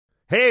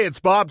Hey, it's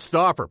Bob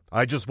Stauffer.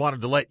 I just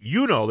wanted to let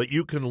you know that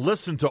you can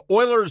listen to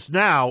Oilers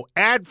Now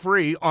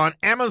ad-free on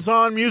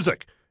Amazon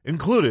Music,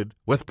 included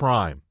with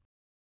Prime.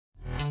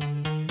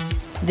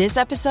 This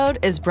episode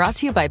is brought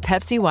to you by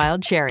Pepsi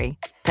Wild Cherry.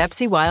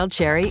 Pepsi Wild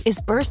Cherry is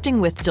bursting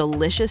with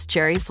delicious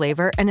cherry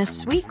flavor and a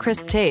sweet,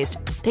 crisp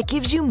taste that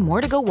gives you more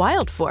to go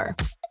wild for.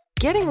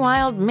 Getting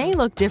wild may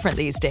look different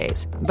these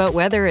days, but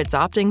whether it's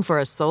opting for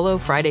a solo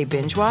Friday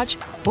binge watch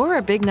or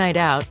a big night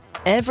out,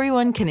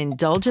 everyone can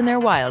indulge in their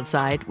wild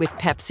side with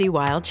Pepsi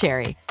Wild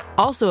Cherry.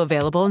 Also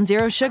available in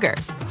Zero Sugar.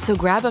 So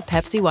grab a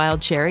Pepsi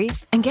Wild Cherry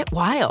and get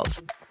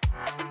wild.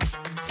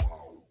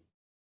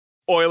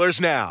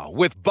 Oilers Now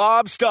with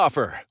Bob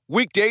Stauffer.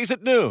 Weekdays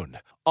at noon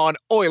on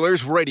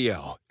Oilers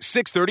Radio,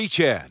 630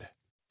 CHED.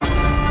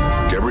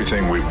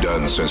 Everything we've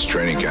done since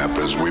training camp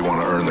is we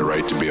want to earn the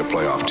right to be a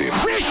playoff team.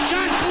 Wrist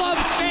shot,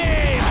 glove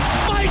save!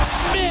 Mike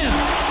Smith,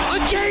 a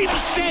game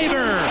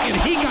saver! And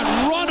he got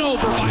run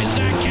over by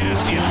Zach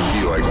Kassian.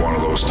 Be like one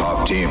of those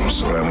top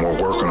teams, and we're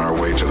working our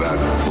way to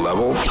that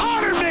level.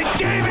 Connor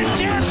McDavid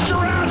danced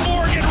around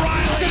Morgan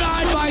Riley.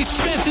 Denied by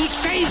Smith, who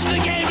saves the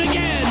game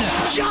again.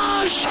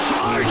 Josh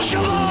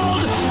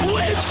Archibald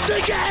wins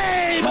the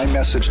game! My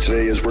message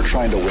today is we're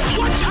trying to win.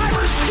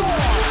 One-timer score!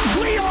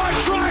 Leon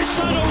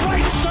Draisaitl,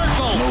 right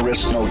circle! No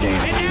risk, no gain.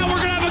 And now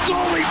we're going to have a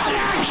goalie in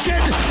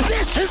action!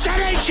 This is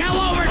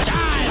NHL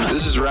overtime!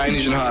 This is Ryan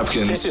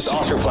Nugent-Hopkins. This is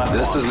Oscar Platt.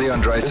 This is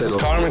Leon Draisaitl. This is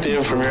Connor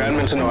McDavid from your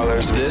Edmonton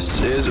Oilers.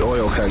 This is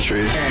Oil Country.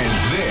 And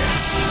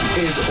this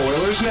is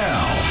Oilers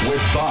Now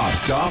with Bob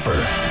Stauffer.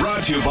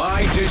 Brought to you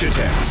by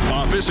Digitex.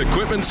 Office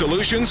Equipment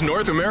Solutions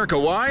North America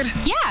wide?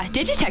 Yeah,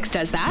 Digitex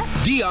does that.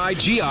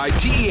 digitex.ca.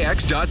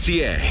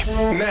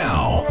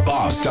 Now,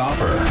 Bob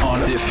Stauffer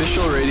on the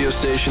official radio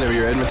station of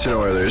your Edmonton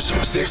Oilers,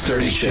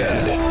 630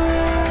 CHED.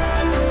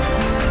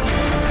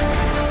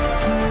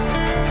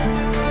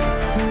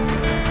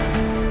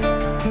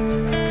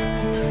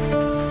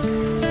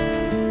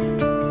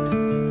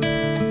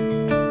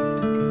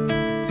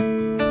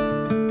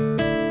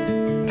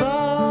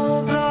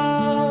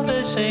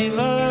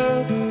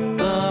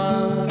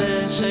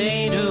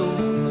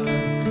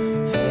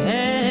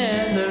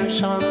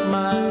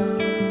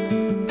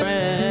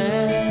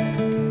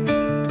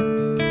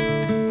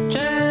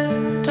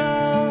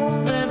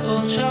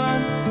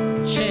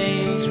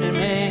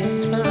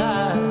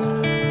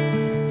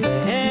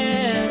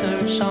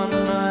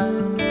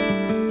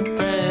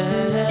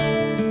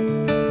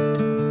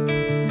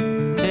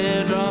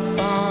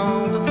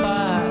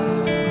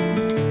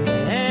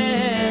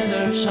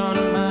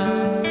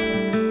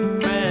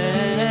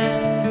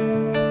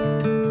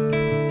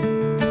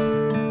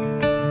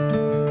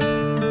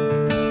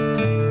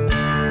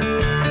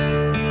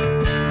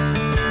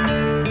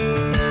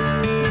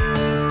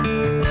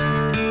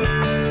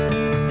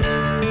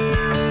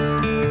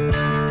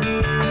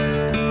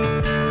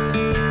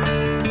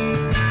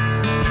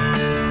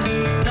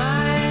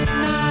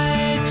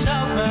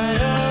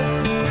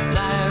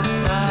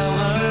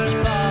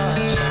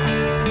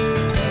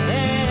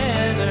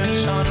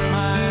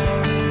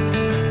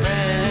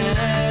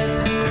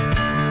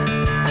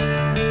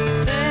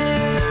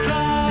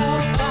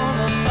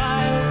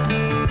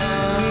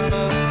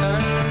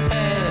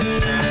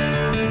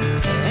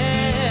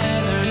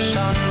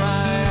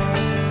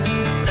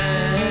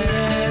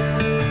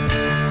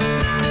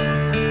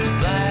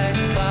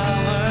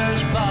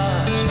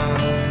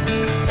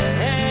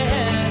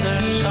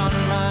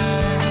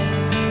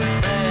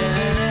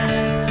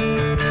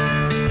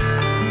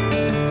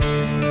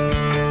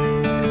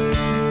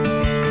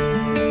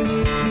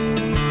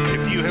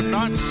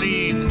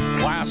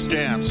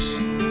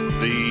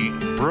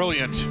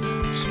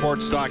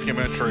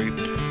 Documentary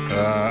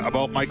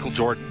about Michael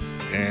Jordan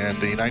and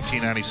the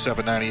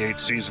 1997-98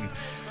 season,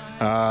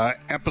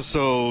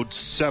 episode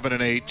 7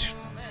 and 8.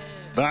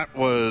 That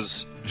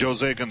was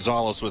Jose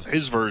Gonzalez with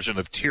his version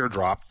of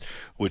Teardrop,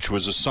 which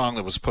was a song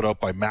that was put out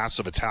by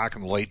Massive Attack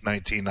in the late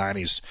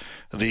 1990s.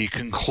 The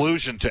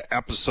conclusion to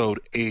episode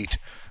 8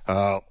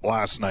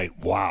 last night.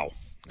 Wow.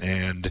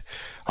 And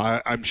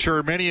I'm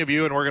sure many of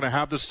you, and we're going to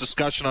have this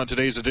discussion on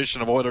today's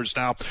edition of Oilers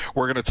Now,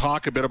 we're going to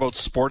talk a bit about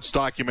sports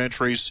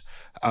documentaries.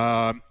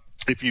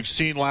 If you've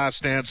seen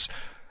Last Dance,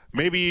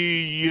 maybe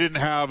you didn't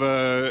have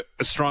a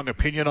strong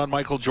opinion on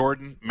Michael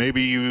Jordan.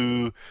 Maybe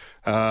you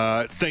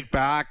think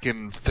back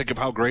and think of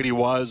how great he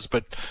was,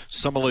 but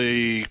some of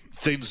the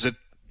things that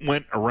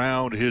went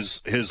around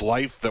his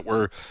life that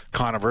were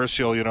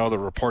controversial, you know, the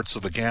reports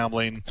of the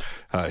gambling,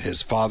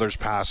 his father's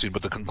passing,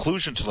 but the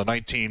conclusion to the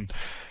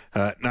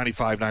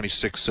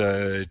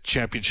 95-96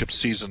 championship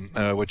season,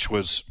 which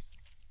was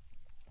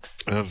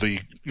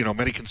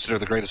many consider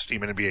the greatest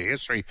team in NBA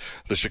history,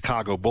 the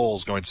Chicago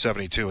Bulls, going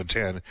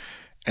 72-10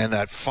 And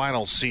that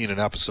final scene in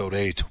episode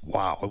 8,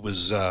 wow, it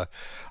was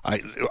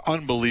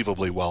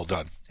unbelievably well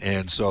done.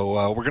 And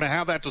so we're going to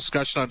have that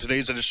discussion on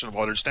today's edition of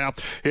Oilers Now.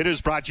 It is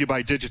brought to you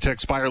by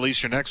Digitex. Buy or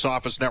lease your next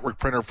office network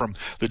printer from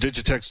the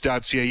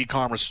Digitex.ca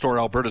e-commerce store,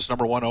 Alberta's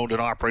 #1 owned and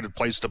operated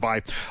place to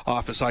buy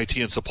office IT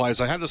and supplies.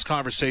 I had this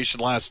conversation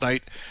last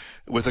night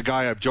with a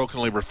guy I've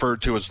jokingly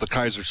referred to as the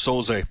Kaiser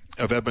Soze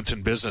of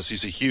Edmonton business.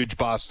 He's a huge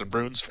Boston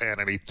Bruins fan,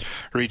 and he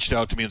reached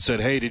out to me and said,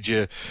 hey, did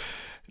you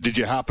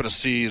happen to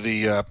see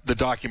the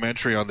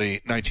documentary on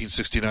the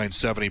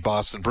 1969-70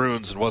 Boston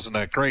Bruins? And wasn't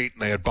that great?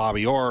 And they had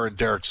Bobby Orr and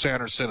Derek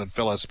Sanderson and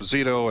Phil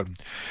Esposito and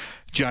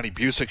Johnny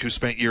Busick, who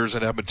spent years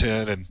in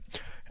Edmonton. And,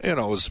 it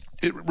was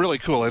really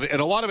cool. And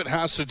a lot of it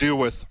has to do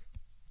with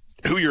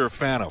who you're a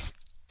fan of.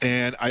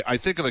 And I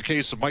think in the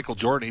case of Michael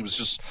Jordan, he was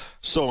just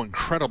so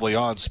incredibly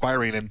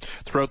awe-inspiring. And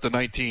throughout the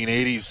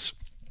 1980s,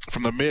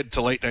 from the mid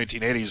to late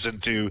 1980s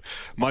into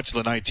much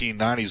of the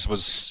 1990s,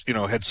 was,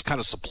 had kind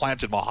of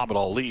supplanted Muhammad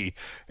Ali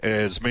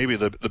as maybe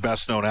the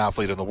best known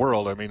athlete in the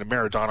world. I mean,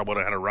 Maradona would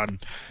have had a run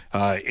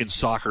in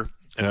soccer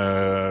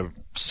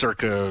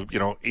circa,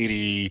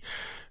 80,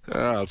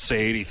 let's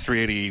say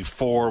 83,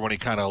 84, when he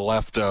kind of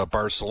left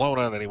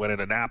Barcelona. Then he went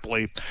into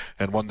Napoli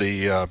and won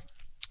the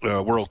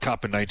World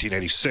Cup in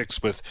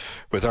 1986 with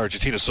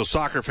Argentina. So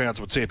soccer fans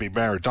would say it'd be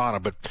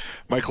Maradona, but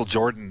Michael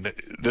Jordan,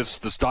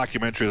 this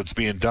documentary that's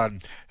being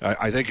done,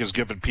 I think has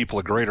given people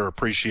a greater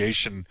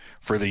appreciation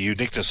for the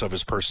uniqueness of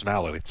his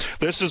personality.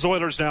 This is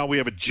Oilers Now. We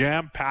have a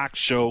jam-packed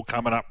show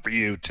coming up for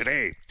you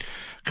today.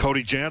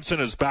 Cody Jansen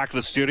is back in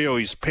the studio.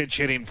 He's pinch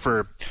hitting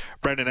for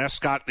Brendan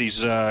Escott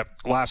these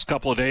last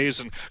couple of days.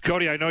 And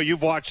Cody, I know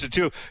you've watched it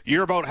too.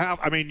 You're about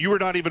you were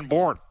not even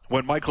born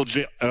when Michael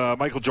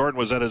Jordan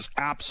was at his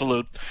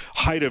absolute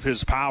height of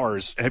his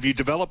powers. Have you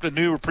developed a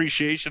new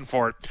appreciation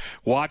for it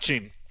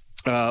watching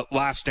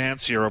Last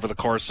Dance here over the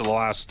course of the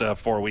last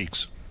 4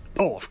 weeks?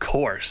 Oh, of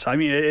course. I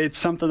mean, it's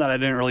something that I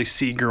didn't really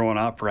see growing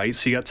up, right?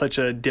 So you got such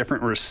a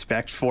different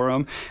respect for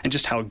him and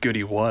just how good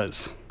he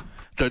was.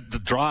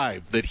 The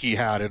drive that he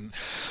had. And,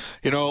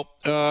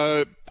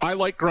 I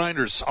like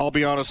grinders. I'll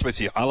be honest with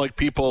you. I like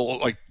people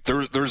like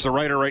there's a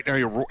writer right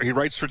now. He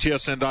writes for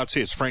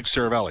TSN.ca. It's Frank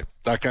Saravelli.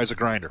 That guy's a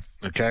grinder.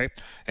 Okay.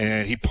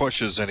 And he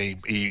pushes and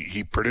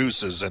he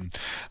produces. And,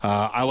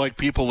 I like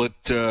people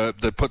that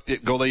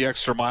go the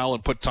extra mile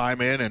and put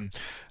time in. And,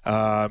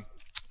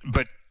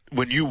 but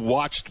when you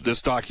watched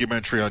this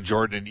documentary on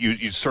Jordan,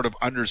 you sort of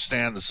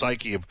understand the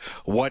psyche of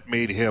what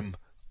made him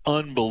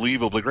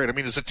unbelievably great. I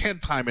mean, he's a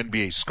 10-time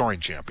NBA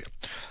scoring champion,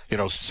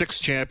 6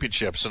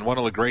 championships. And one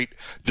of the great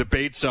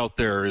debates out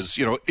there is,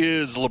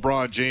 is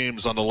LeBron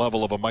James on the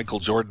level of a Michael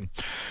Jordan?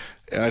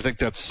 And I think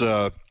that's,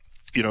 as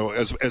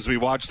we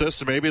watch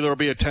this, maybe there'll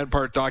be a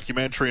 10-part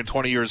documentary in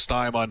 20 years'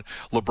 time on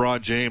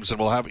LeBron James. And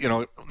we'll have,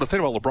 the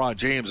thing about LeBron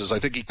James is I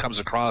think he comes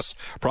across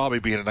probably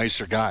being a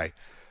nicer guy.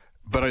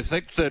 But I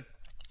think that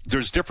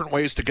there's different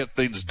ways to get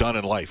things done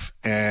in life.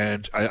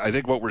 And I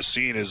think what we're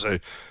seeing is a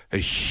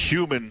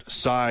human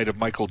side of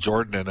Michael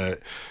Jordan. And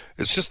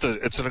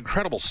it's an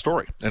incredible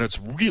story. And it's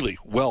really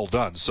well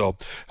done. So,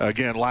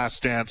 again,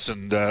 Last Dance.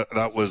 And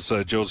that was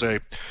Jose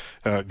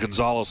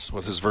Gonzalez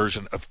with his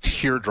version of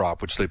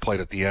Teardrop, which they played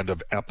at the end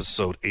of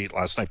episode 8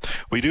 last night.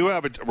 We're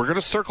going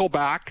to circle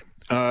back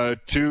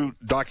two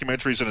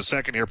documentaries in a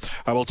second here.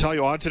 I will tell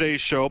you on today's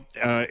show,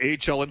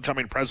 AHL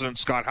incoming president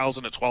Scott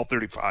Housen at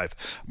 12:35.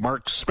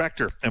 Mark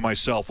Spector and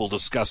myself will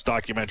discuss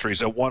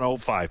documentaries at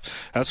 1:05.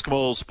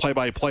 Eskimos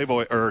play-by-play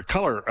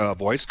color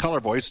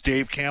voice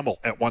Dave Campbell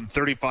at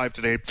 1:35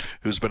 today,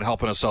 who's been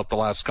helping us out the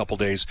last couple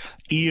days.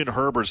 Ian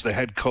Herber's the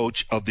head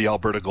coach of the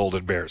Alberta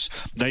Golden Bears.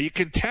 Now you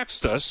can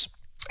text us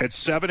at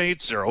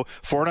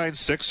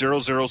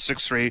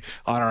 780-496-0063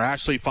 on our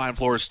Ashley Fine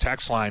Floors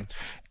text line.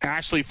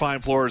 Ashley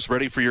Fine Floors,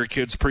 ready for your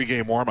kids'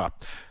 pregame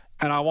warm-up.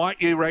 And I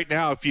want you right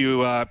now, if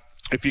you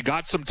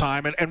got some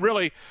time, and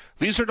really,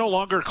 these are no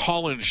longer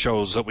call-in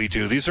shows that we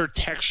do. These are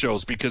text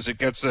shows because it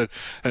gets an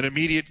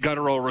immediate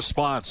guttural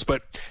response.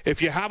 But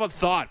if you have a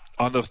thought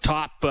on the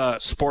top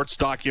sports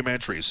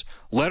documentaries,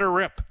 let her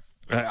rip.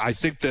 I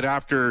think that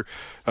after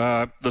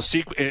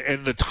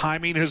the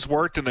timing has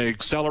worked and they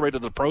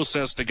accelerated the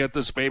process to get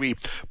this baby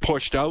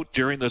pushed out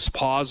during this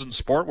pause in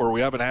sport where we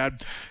haven't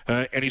had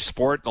any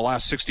sport in the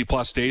last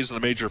 60-plus days in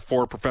the major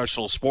 4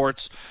 professional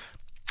sports,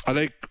 I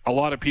think a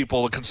lot of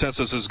people, the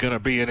consensus is going to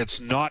be, and it's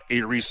not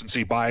a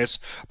recency bias,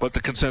 but the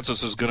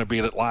consensus is going to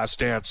be that Last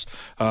Dance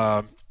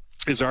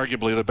is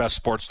arguably the best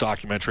sports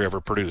documentary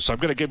ever produced. So I'm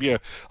going to give you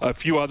a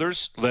few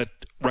others that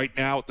right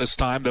now at this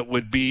time that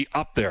would be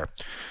up there.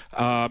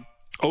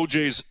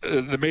 OJ's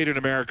the Made in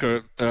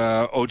America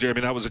OJ, I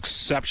mean, that was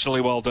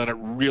exceptionally well done. It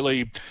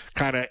really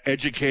kind of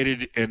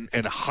educated and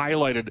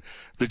highlighted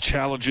the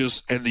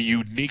challenges and the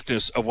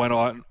uniqueness of what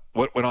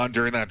went on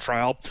during that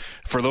trial.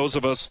 For those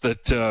of us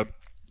that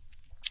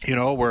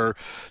were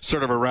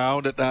sort of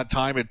around at that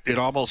time, it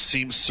almost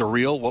seems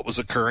surreal what was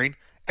occurring,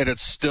 and it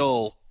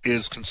still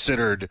is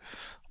considered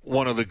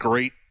one of the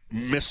great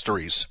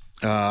mysteries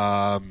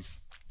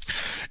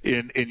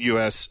in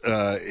U.S.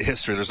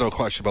 History. There's no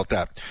question about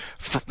that.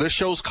 This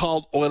show's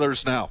called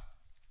Oilers Now.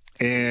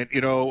 And,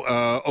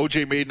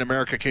 O.J. Made in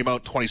America came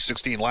out in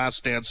 2016,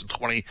 Last Dance in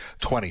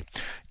 2020.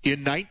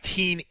 In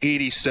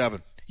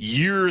 1987,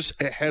 years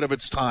ahead of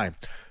its time,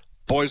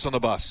 Boys on the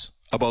Bus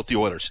about the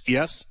Oilers.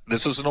 Yes,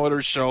 this is an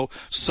Oilers show.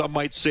 Some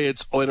might say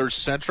it's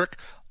Oilers-centric.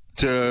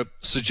 To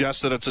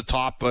suggest that it's a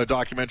top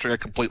documentary, I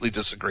completely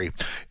disagree.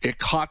 It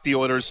caught the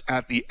Oilers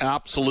at the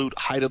absolute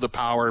height of the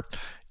power.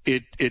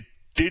 It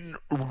didn't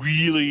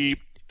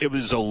really... It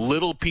was a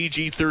little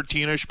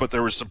PG-13-ish, but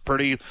there was some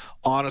pretty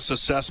honest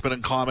assessment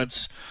and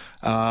comments.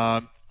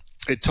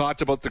 It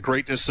talked about the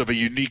greatness of a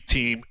unique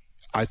team.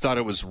 I thought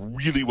it was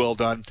really well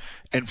done.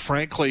 And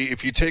frankly,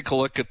 if you take a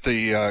look at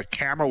the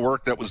camera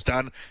work that was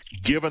done,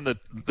 given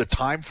the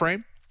time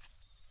frame,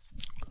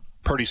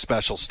 pretty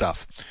special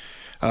stuff.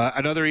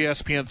 Another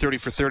ESPN 30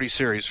 for 30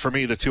 series. For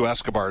me, the two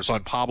Escobars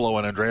on Pablo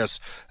and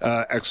Andreas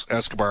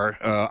Escobar.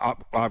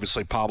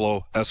 Obviously,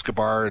 Pablo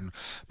Escobar, and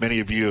many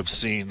of you have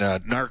seen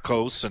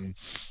Narcos, and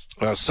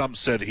some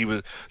said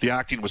the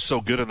acting was so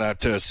good in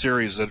that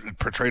series that it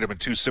portrayed him in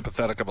too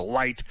sympathetic of a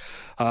light.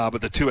 But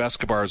the two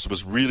Escobars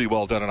was really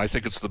well done, and I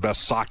think it's the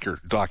best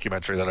soccer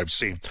documentary that I've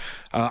seen.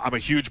 I'm a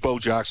huge Bo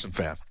Jackson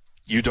fan.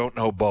 You don't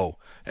know Bo.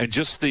 And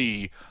just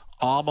the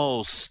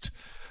almost...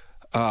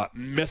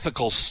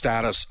 mythical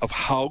status of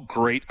how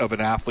great of an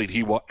athlete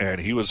he was,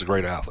 and he was a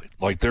great athlete.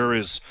 Like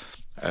a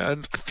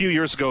few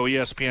years ago,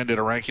 ESPN did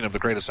a ranking of the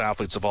greatest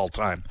athletes of all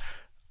time.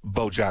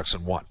 Bo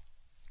Jackson won.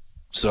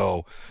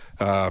 So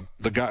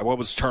the guy, what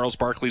was Charles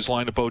Barkley's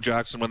line to Bo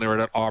Jackson when they were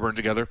at Auburn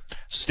together?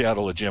 Stay out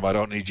of the gym. I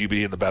don't need you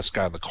being the best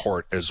guy on the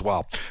court as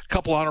well. A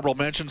couple honorable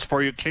mentions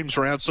for you. King's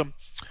Ransom,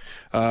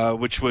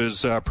 which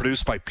was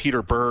produced by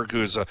Peter Berg,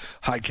 who is a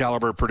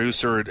high-caliber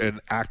producer and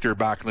actor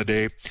back in the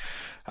day.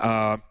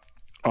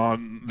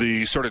 On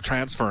the sort of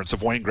transference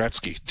of Wayne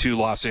Gretzky to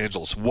Los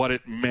Angeles, what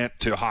it meant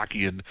to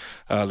hockey in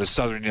the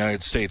southern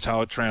United States,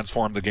 how it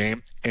transformed the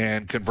game,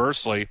 and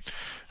conversely,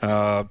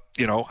 how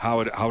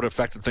it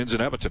affected things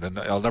in Edmonton. And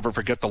I'll never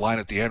forget the line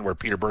at the end where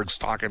Peter Berg's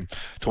talking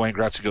to Wayne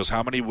Gretzky. He goes,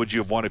 "How many would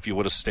you have won if you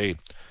would have stayed?"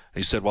 And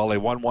he said, "Well, they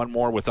won one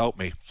more without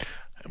me,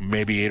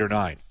 maybe 8 or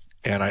 9."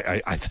 And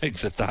I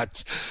think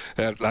that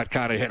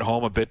kind of hit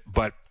home a bit,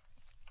 but.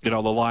 The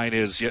line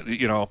is,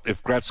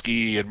 if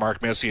Gretzky and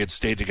Mark Messier had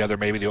stayed together,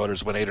 maybe the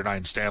Oilers win 8 or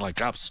 9 Stanley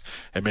Cups,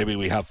 and maybe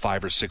we have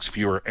 5 or 6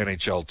 fewer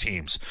NHL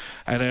teams.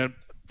 And then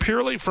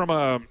purely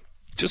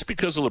just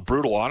because of the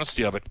brutal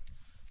honesty of it,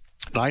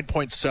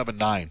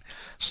 9.79.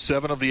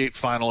 7 of the 8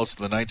 finalists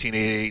in the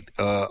 1988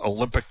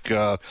 Olympic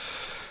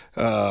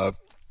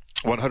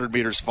 100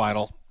 meters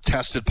final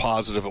tested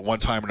positive at one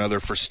time or another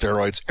for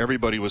steroids.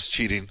 Everybody was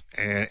cheating,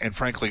 and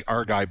frankly,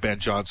 our guy Ben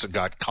Johnson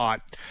got caught.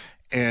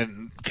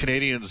 And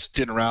Canadians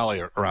didn't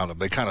rally around him.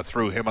 They kind of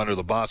threw him under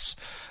the bus.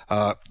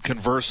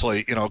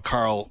 Conversely,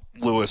 Carl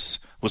Lewis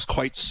was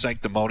quite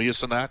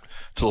sanctimonious in that,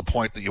 to the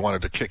point that you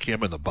wanted to kick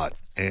him in the butt.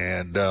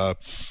 And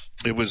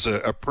it was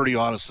a pretty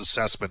honest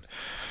assessment.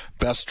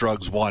 Best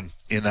drugs won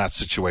in that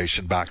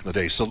situation back in the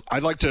day. So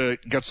I'd like to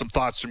get some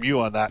thoughts from you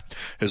on that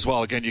as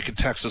well. Again, you can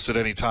text us at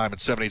any time at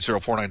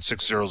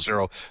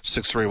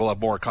 780-496-0063. We'll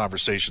have more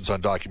conversations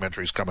on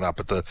documentaries coming up,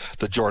 but the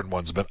Jordan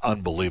one's been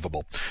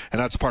unbelievable.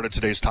 And that's part of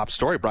today's top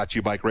story, brought to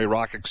you by Grey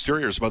Rock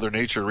Exteriors. Mother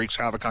Nature wreaks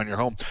havoc on your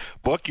home.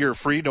 Book your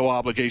free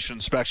no-obligation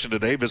inspection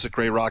today. Visit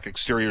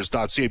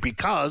greyrockexteriors.ca,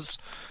 because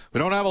we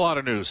don't have a lot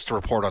of news to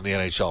report on the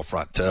NHL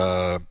front.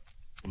 The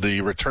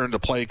Return to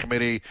Play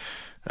Committee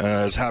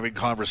is having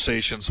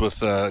conversations with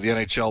the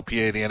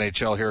NHLPA, the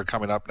NHL here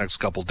coming up next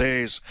couple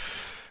days.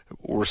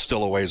 We're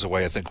still a ways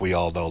away. I think we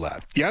all know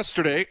that.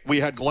 Yesterday, we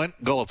had Glenn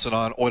Gulutzan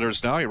on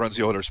Oilers Now. He runs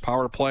the Oilers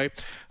Power Play,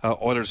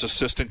 Oilers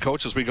assistant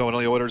coach. As we go into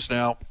the Oilers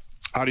Now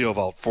Audio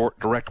Vault for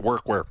Direct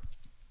Workwear,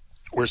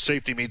 where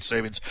safety meets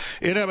savings.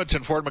 In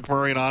Edmonton, Fort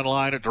McMurray, and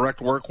online at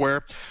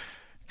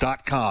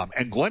directworkwear.com.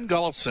 And Glenn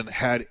Gulutzan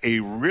had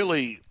a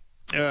really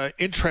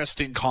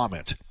interesting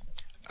comment.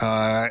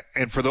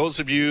 And for those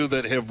of you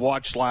that have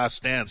watched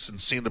Last Dance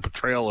and seen the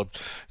portrayal of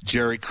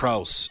Jerry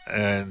Krause,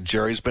 and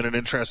Jerry's been an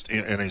interest,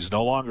 and he's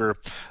no longer,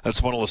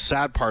 that's one of the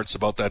sad parts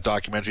about that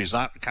documentary. He's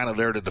not kind of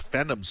there to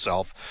defend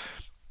himself,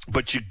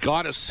 but you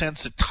got a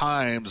sense at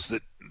times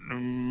that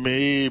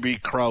maybe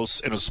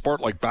Krause, in a sport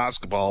like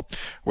basketball,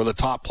 where the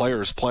top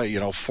players play,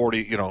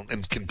 40,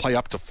 and can play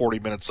up to 40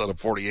 minutes out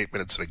of 48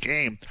 minutes in a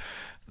game,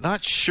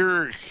 not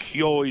sure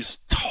he always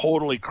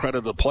totally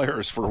credited the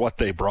players for what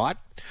they brought.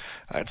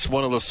 It's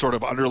one of the sort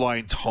of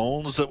underlying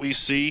tones that we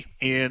see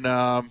in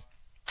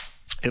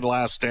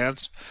Last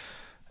Dance.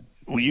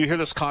 Will you hear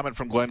this comment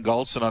from Glenn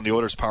Gulutzan on the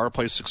Oilers' power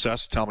play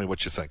success? Tell me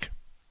what you think.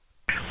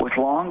 With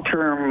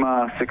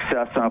long-term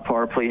success on a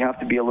power play, you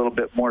have to be a little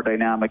bit more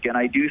dynamic. And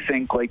I do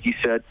think, like you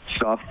said,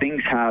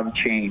 things have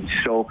changed.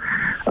 So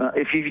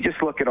if you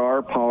just look at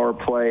our power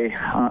play,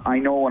 I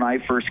know when I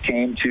first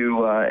came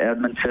to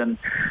Edmonton,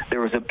 there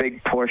was a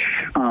big push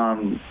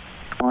on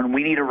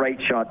we need a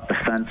right shot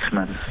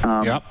defenseman.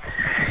 Yep.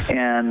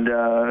 And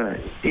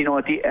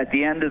at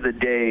the end of the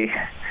day,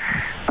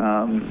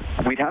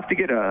 we'd have to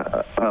get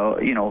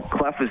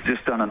Clef has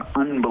just done an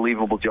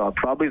unbelievable job,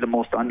 probably the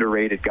most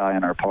underrated guy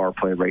on our power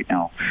play right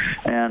now.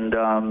 And,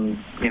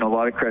 a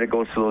lot of credit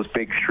goes to those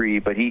big three,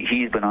 but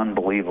he's been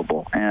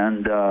unbelievable.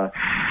 And the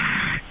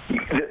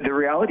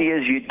reality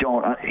is you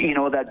don't,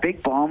 that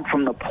big bomb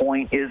from the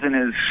point isn't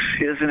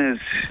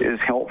as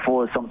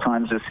helpful as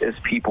sometimes as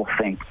people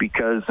think,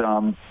 because,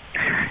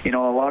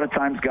 a lot of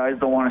times guys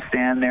don't want to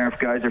stand there if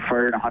guys are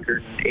firing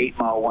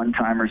 108-mile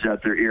one-timers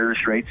at their ears,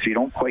 right? So you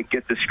don't quite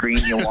get the screen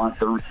you want.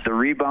 The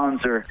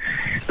rebounds are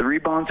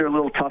a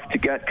little tough to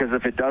get, because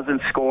if it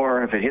doesn't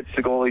score, if it hits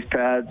the goalie's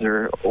pads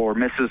or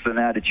misses the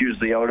net, it's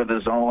usually out of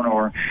the zone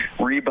or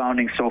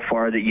rebounding so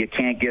far that you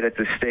can't get it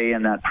to stay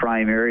in that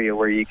prime area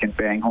where you can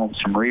bang home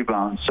some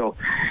rebounds. So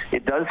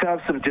it does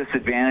have some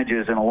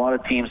disadvantages, and a lot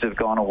of teams have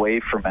gone away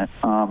from it.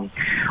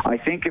 I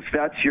think if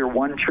that's your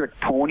one-trick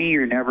pony,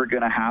 you're never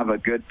going to have a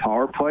good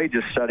power play,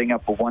 just setting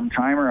up a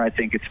one-timer. I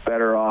think it's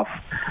better off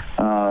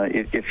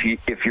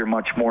if you're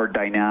much more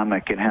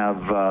dynamic and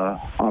have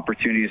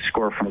opportunities to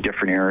score from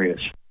different areas.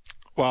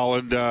 Well,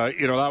 and,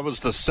 that was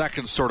the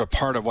second sort of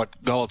part of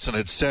what Gulutzan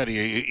had said.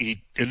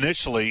 He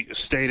initially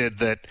stated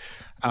that,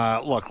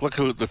 look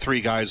who the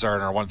three guys are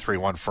in our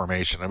 1-3-1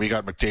 formation. And we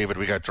got McDavid,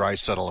 we got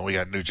Draisaitl, and we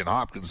got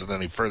Nugent-Hopkins. And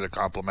then he further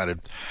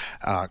complimented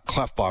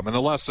Klefbom. And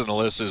the lesson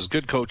of this is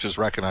good coaches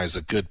recognize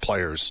that good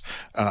players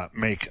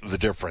make the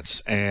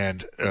difference.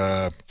 And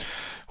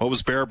what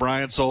was Bear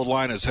Bryant's old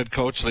line as head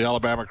coach of the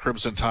Alabama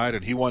Crimson Tide?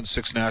 And he won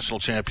 6 national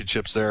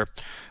championships there,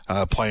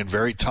 playing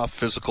very tough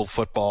physical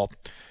football.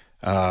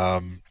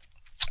 And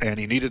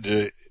he needed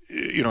to,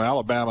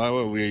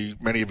 Alabama,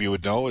 many of you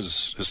would know,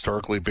 has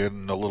historically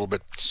been a little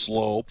bit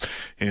slow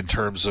in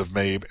terms of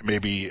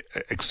maybe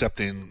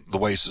accepting the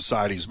way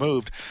society's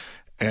moved.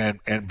 And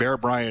Bear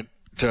Bryant,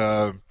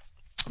 there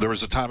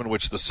was a time in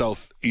which the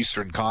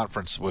Southeastern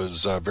Conference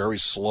was very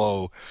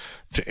slow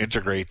to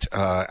integrate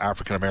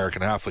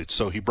African-American athletes.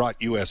 So he brought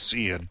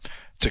USC in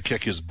to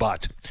kick his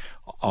butt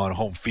on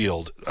home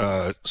field,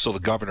 so the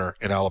governor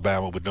in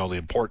Alabama would know the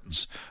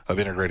importance of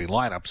integrating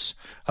lineups.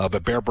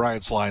 But Bear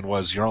Bryant's line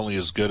was, you're only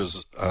as good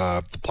as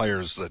the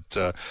players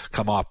that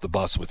come off the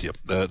bus with you.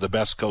 The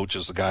best coach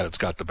is the guy that's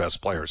got the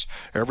best players.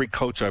 Every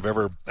coach I've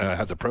ever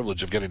had the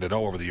privilege of getting to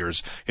know over the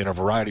years in a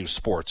variety of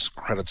sports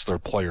credits their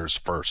players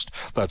first.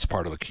 That's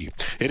part of the key.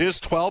 It is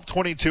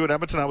 12:22 in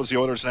Edmonton. That was the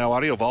Oilers Now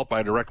Audio Vault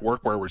by Direct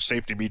Workwear, where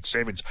safety meets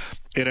savings.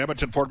 In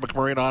Edmonton, Fort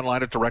McMurray, and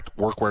online at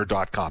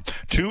directworkwear.com.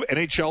 2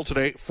 NHL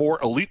today, 4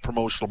 Elite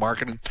Promotional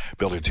Marketing,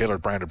 building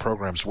tailored branded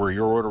programs where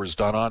your order is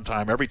done on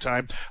time, every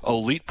time.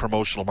 Elite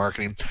Promotional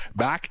Marketing.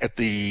 Back at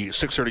the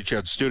 630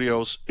 CHED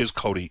Studios is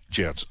Cody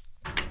Jansen.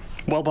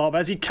 Well, Bob,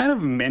 as you kind of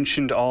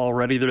mentioned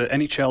already, the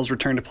NHL's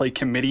return to play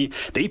committee,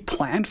 they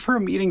planned for a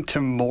meeting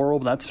tomorrow,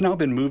 but that's now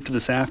been moved to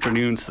this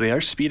afternoon, so they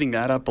are speeding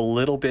that up a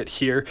little bit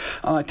here.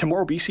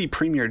 Tomorrow, BC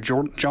Premier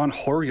John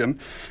Horgan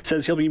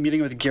says he'll be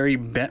meeting with Gary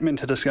Bettman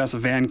to discuss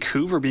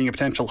Vancouver being a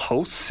potential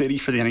host city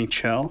for the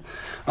NHL.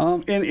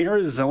 In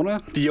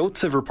Arizona, the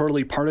Yotes have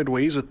reportedly parted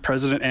ways with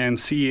President and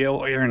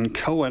CEO Aaron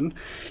Cohen.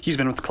 He's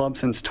been with the club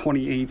since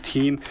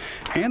 2018,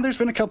 and there's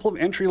been a couple of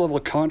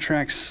entry-level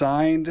contracts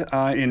signed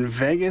in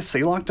Vegas.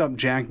 They locked up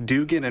Jack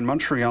Dugan in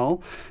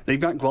Montreal. They've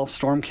got Guelph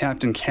Storm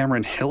captain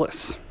Cameron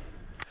Hillis.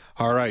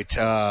 All right.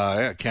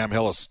 Cam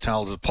Hillis,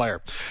 talented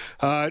player.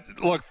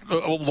 Look,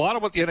 a lot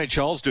of what the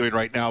NHL is doing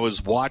right now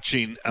is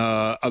watching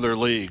other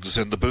leagues,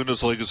 and the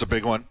Bundesliga is a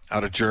big one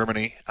out of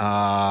Germany.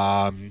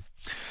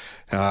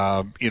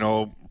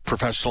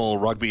 Professional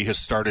rugby has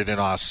started in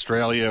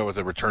Australia with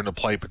a return to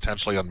play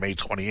potentially on May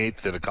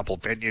 28th at a couple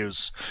of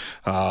venues.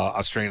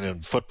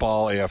 Australian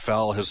football,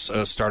 AFL,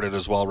 has started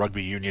as well.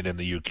 Rugby union in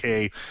the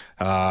UK.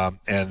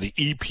 And the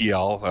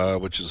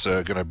EPL, which is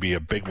going to be a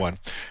big one,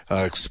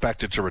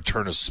 expected to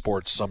return as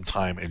sports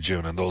sometime in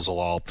June. And those will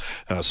all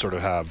sort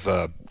of have...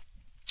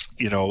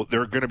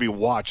 they're going to be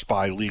watched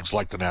by leagues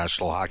like the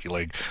National Hockey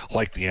League,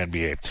 like the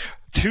NBA.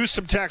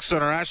 Some texts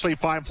on our Ashley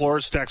Fine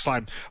Floors text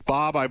line.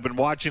 Bob, I've been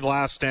watching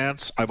Last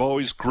Dance. I've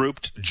always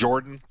grouped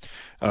Jordan.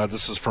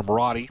 This is from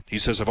Roddy. He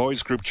says, I've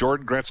always grouped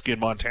Jordan, Gretzky,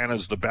 and Montana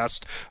as the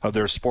best of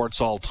their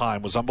sports all time.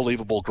 It was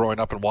unbelievable growing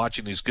up and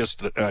watching these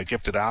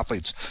gifted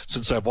athletes.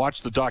 Since I've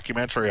watched the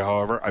documentary,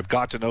 however, I've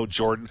got to know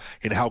Jordan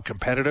in how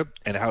competitive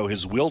and how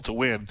his will to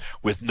win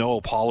with no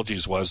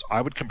apologies was.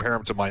 I would compare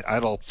him to my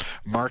idol,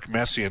 Mark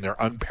Messier, and their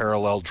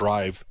unparalleled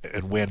drive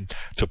and win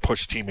to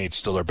push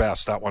teammates to their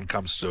best. That one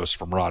comes to us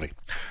from Roddy.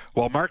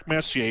 Well, Mark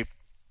Messier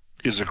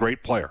is a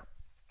great player.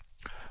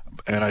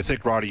 And I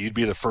think, Roddy, you'd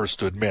be the first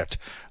to admit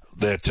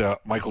that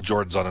Michael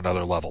Jordan's on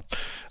another level.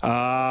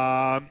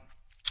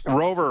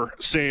 Rover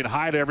saying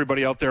hi to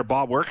everybody out there.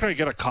 Bob, where can I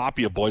get a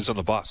copy of Boys on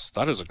the Bus?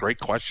 That is a great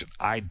question.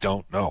 I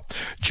don't know.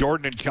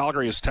 Jordan in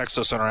Calgary has texted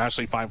us on our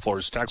Ashley Fine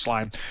Floors text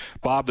line.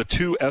 Bob, the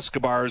 2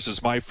 Escobars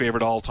is my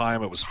favorite all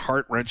time. It was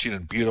heart-wrenching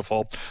and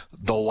beautiful.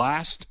 The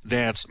Last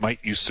Dance might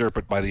usurp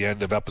it by the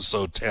end of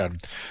episode 10.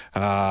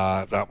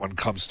 That one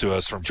comes to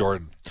us from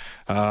Jordan.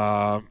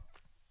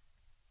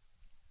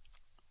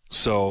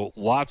 So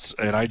lots,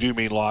 and I do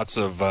mean lots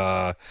of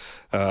the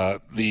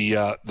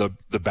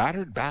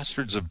Battered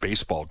Bastards of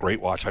Baseball. Great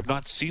watch. I've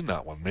not seen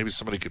that one. Maybe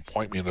somebody could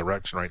point me in the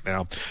direction right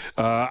now.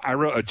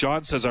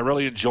 John says, I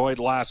really enjoyed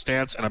Last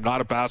Dance, and I'm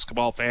not a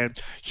basketball fan.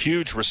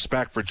 Huge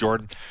respect for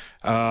Jordan.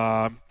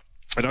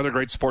 Another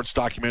great sports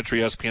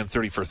documentary, ESPN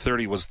 30 for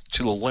 30, was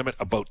To the Limit,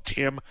 about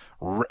Tim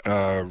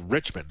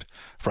Richmond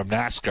from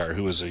NASCAR,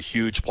 who was a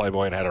huge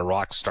playboy and had a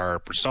rock star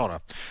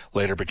persona.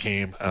 Later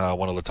became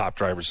one of the top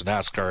drivers in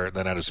NASCAR, and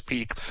then at his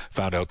peak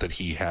found out that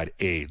he had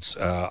AIDS.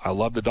 I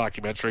love the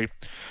documentary,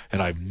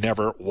 and I've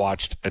never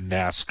watched a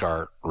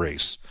NASCAR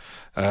race.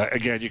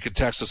 Again, you can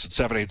text us at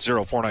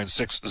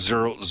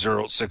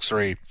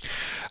 780-496-0063.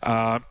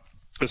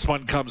 This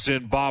one comes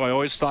in, Bob, I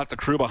always thought the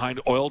crew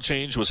behind Oil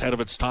Change was ahead of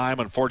its time.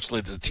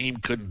 Unfortunately, the team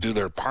couldn't do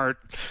their part.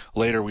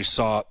 Later, we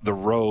saw The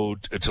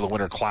Road to the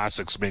Winter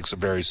Classics make some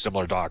very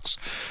similar docs.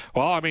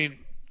 Well, I mean,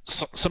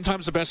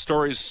 sometimes the best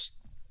stories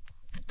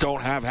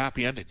don't have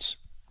happy endings,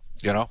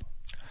 you know?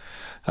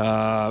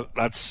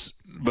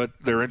 But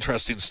they're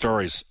interesting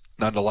stories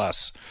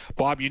nonetheless.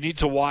 Bob, you need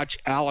to watch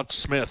Alex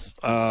Smith,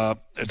 a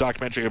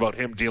documentary about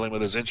him dealing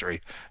with his injury.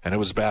 And it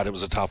was bad. It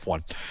was a tough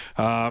one.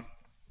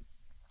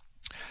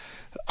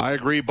 I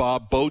agree,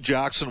 Bob. Bo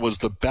Jackson was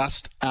the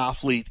best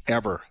athlete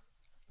ever.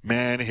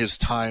 Man, his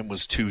time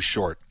was too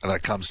short. And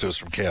that comes to us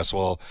from KS.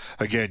 Well,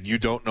 again, you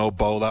don't know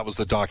Bo. That was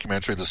the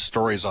documentary. The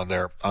stories on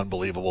there,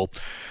 unbelievable.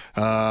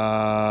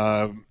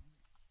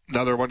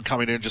 Another one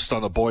coming in just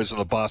on the Boys on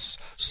the Bus.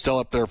 Still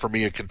up there for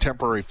me, a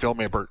contemporary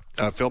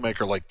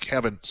filmmaker like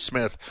Kevin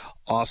Smith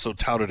also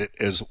touted it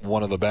as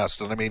one of the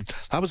best. And I mean,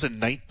 that was in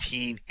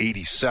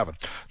 1987.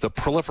 The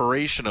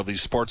proliferation of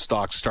these sports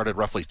docs started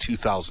roughly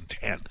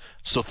 2010.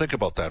 So think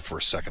about that for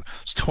a second.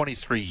 It's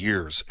 23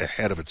 years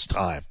ahead of its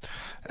time.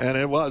 And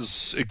it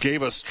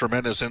gave us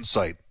tremendous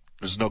insight.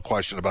 There's no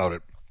question about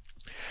it.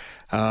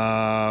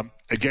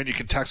 Again, you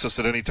can text us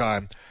at any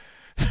time.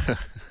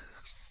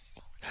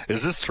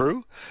 Is this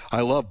true?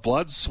 I love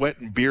Blood, Sweat,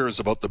 and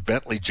Beers about the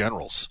Bentley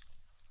Generals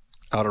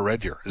out of Red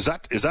Deer. Is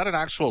that an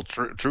actual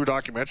true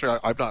documentary?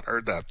 I've not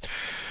heard that.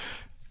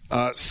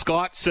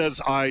 Scott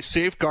says, I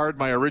safeguard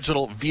my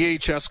original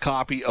VHS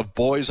copy of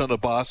Boys on the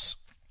Bus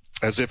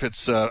as if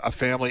it's a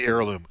family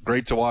heirloom.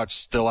 Great to watch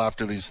still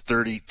after these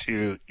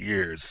 32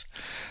 years.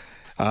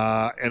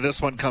 And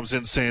this one comes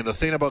in saying, the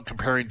thing about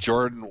comparing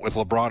Jordan with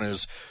LeBron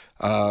is,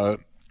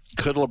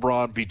 could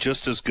LeBron be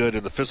just as good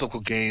in the physical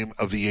game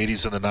of the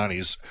 80s and the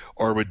 90s,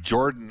 or would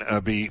Jordan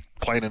be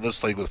playing in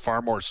this league with far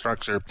more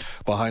structure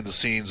behind the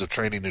scenes of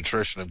training,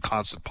 nutrition, and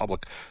constant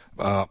public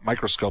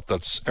microscope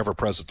that's ever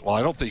present? Well,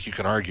 I don't think you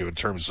can argue in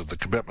terms of the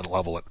commitment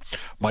level that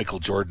Michael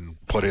Jordan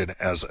put in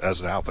as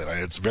an athlete.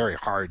 It's very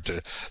hard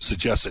to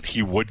suggest that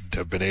he wouldn't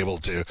have been able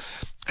to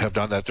have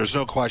done that. There's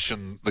no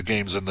question the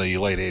games in the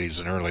late 80s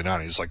and early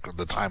 90s, like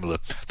the time of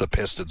the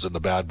Pistons and the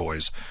Bad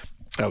Boys,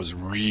 that was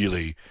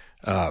really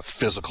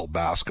physical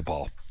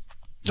basketball.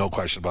 No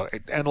question about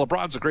it. And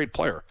LeBron's a great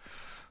player.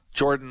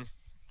 Jordan,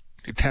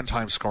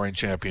 10-time scoring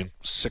champion,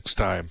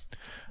 6-time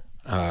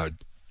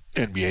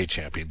NBA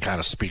champion, kind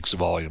of speaks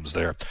volumes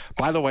there.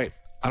 By the way,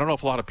 I don't know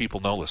if a lot of people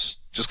know this.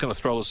 Just going to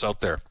throw this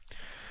out there.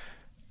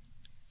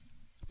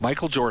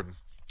 Michael Jordan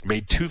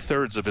made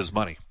 2/3 of his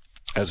money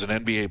as an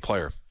NBA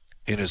player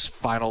in his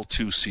final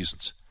 2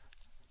 seasons.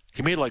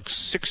 He made like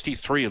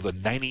 63 of the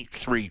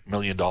 $93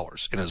 million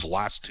in his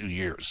last 2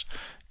 years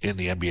in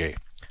the NBA.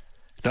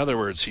 In other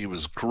words, he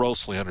was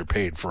grossly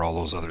underpaid for all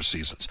those other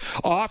seasons.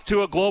 Off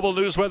to a global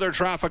news weather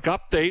traffic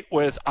update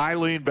with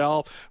Eileen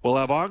Bell. We'll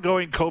have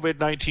ongoing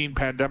COVID-19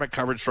 pandemic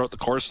coverage throughout the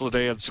course of the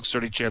day on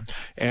 6:30 CHED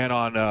and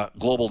on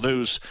Global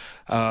News.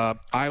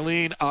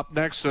 Eileen up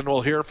next, and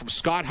we'll hear from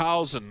Scott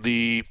Housen,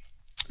 the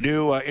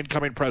new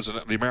incoming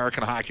president of the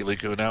American Hockey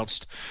League, who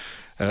announced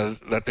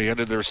that they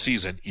ended their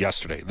season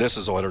yesterday. This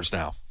is Oilers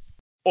Now.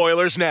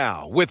 Oilers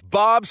Now with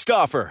Bob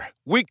Stauffer.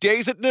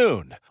 Weekdays at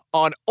noon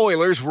on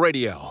Oilers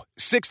Radio,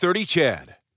 630 CHED.